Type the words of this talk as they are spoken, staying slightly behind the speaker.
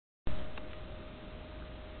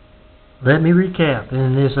let me recap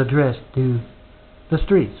in this address to the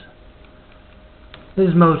streets. This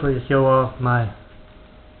is mostly to show off my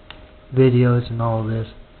videos and all of this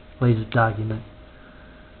latest document.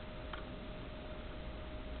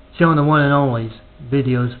 Showing the one and only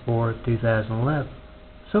videos for 2011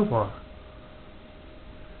 so far.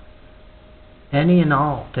 Any and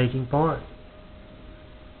all taking part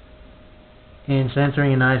in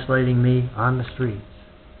censoring and isolating me on the streets.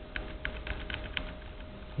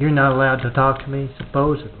 You're not allowed to talk to me,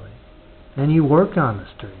 supposedly, and you work on the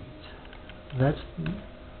streets.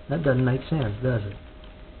 That doesn't make sense, does it?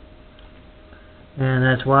 And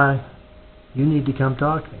that's why you need to come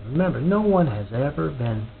talk to me. Remember, no one has ever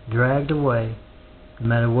been dragged away, no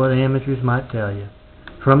matter what amateurs might tell you,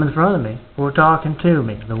 from in front of me for talking to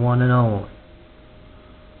me, the one and only.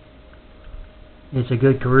 It's a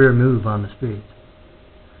good career move on the streets.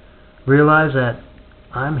 Realize that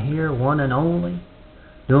I'm here, one and only,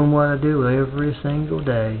 doing what I do every single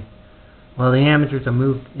day, while the amateurs are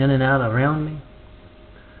moved in and out around me,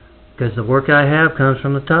 because the work I have comes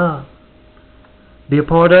from the top. Be a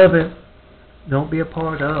part of it. Don't be a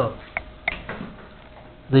part of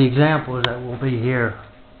the examples that will be here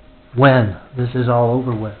when this is all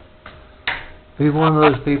over with. Be one of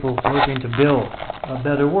those people looking to build a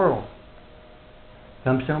better world.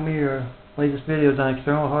 Come show me your latest videos on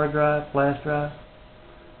external hard drive, flash drive.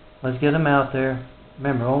 Let's get them out there.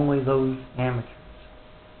 Remember, only those amateurs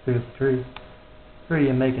feel the truth. Free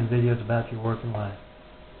in making videos about your working life.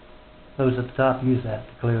 Those at the top use that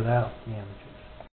to clear it out, the amateurs.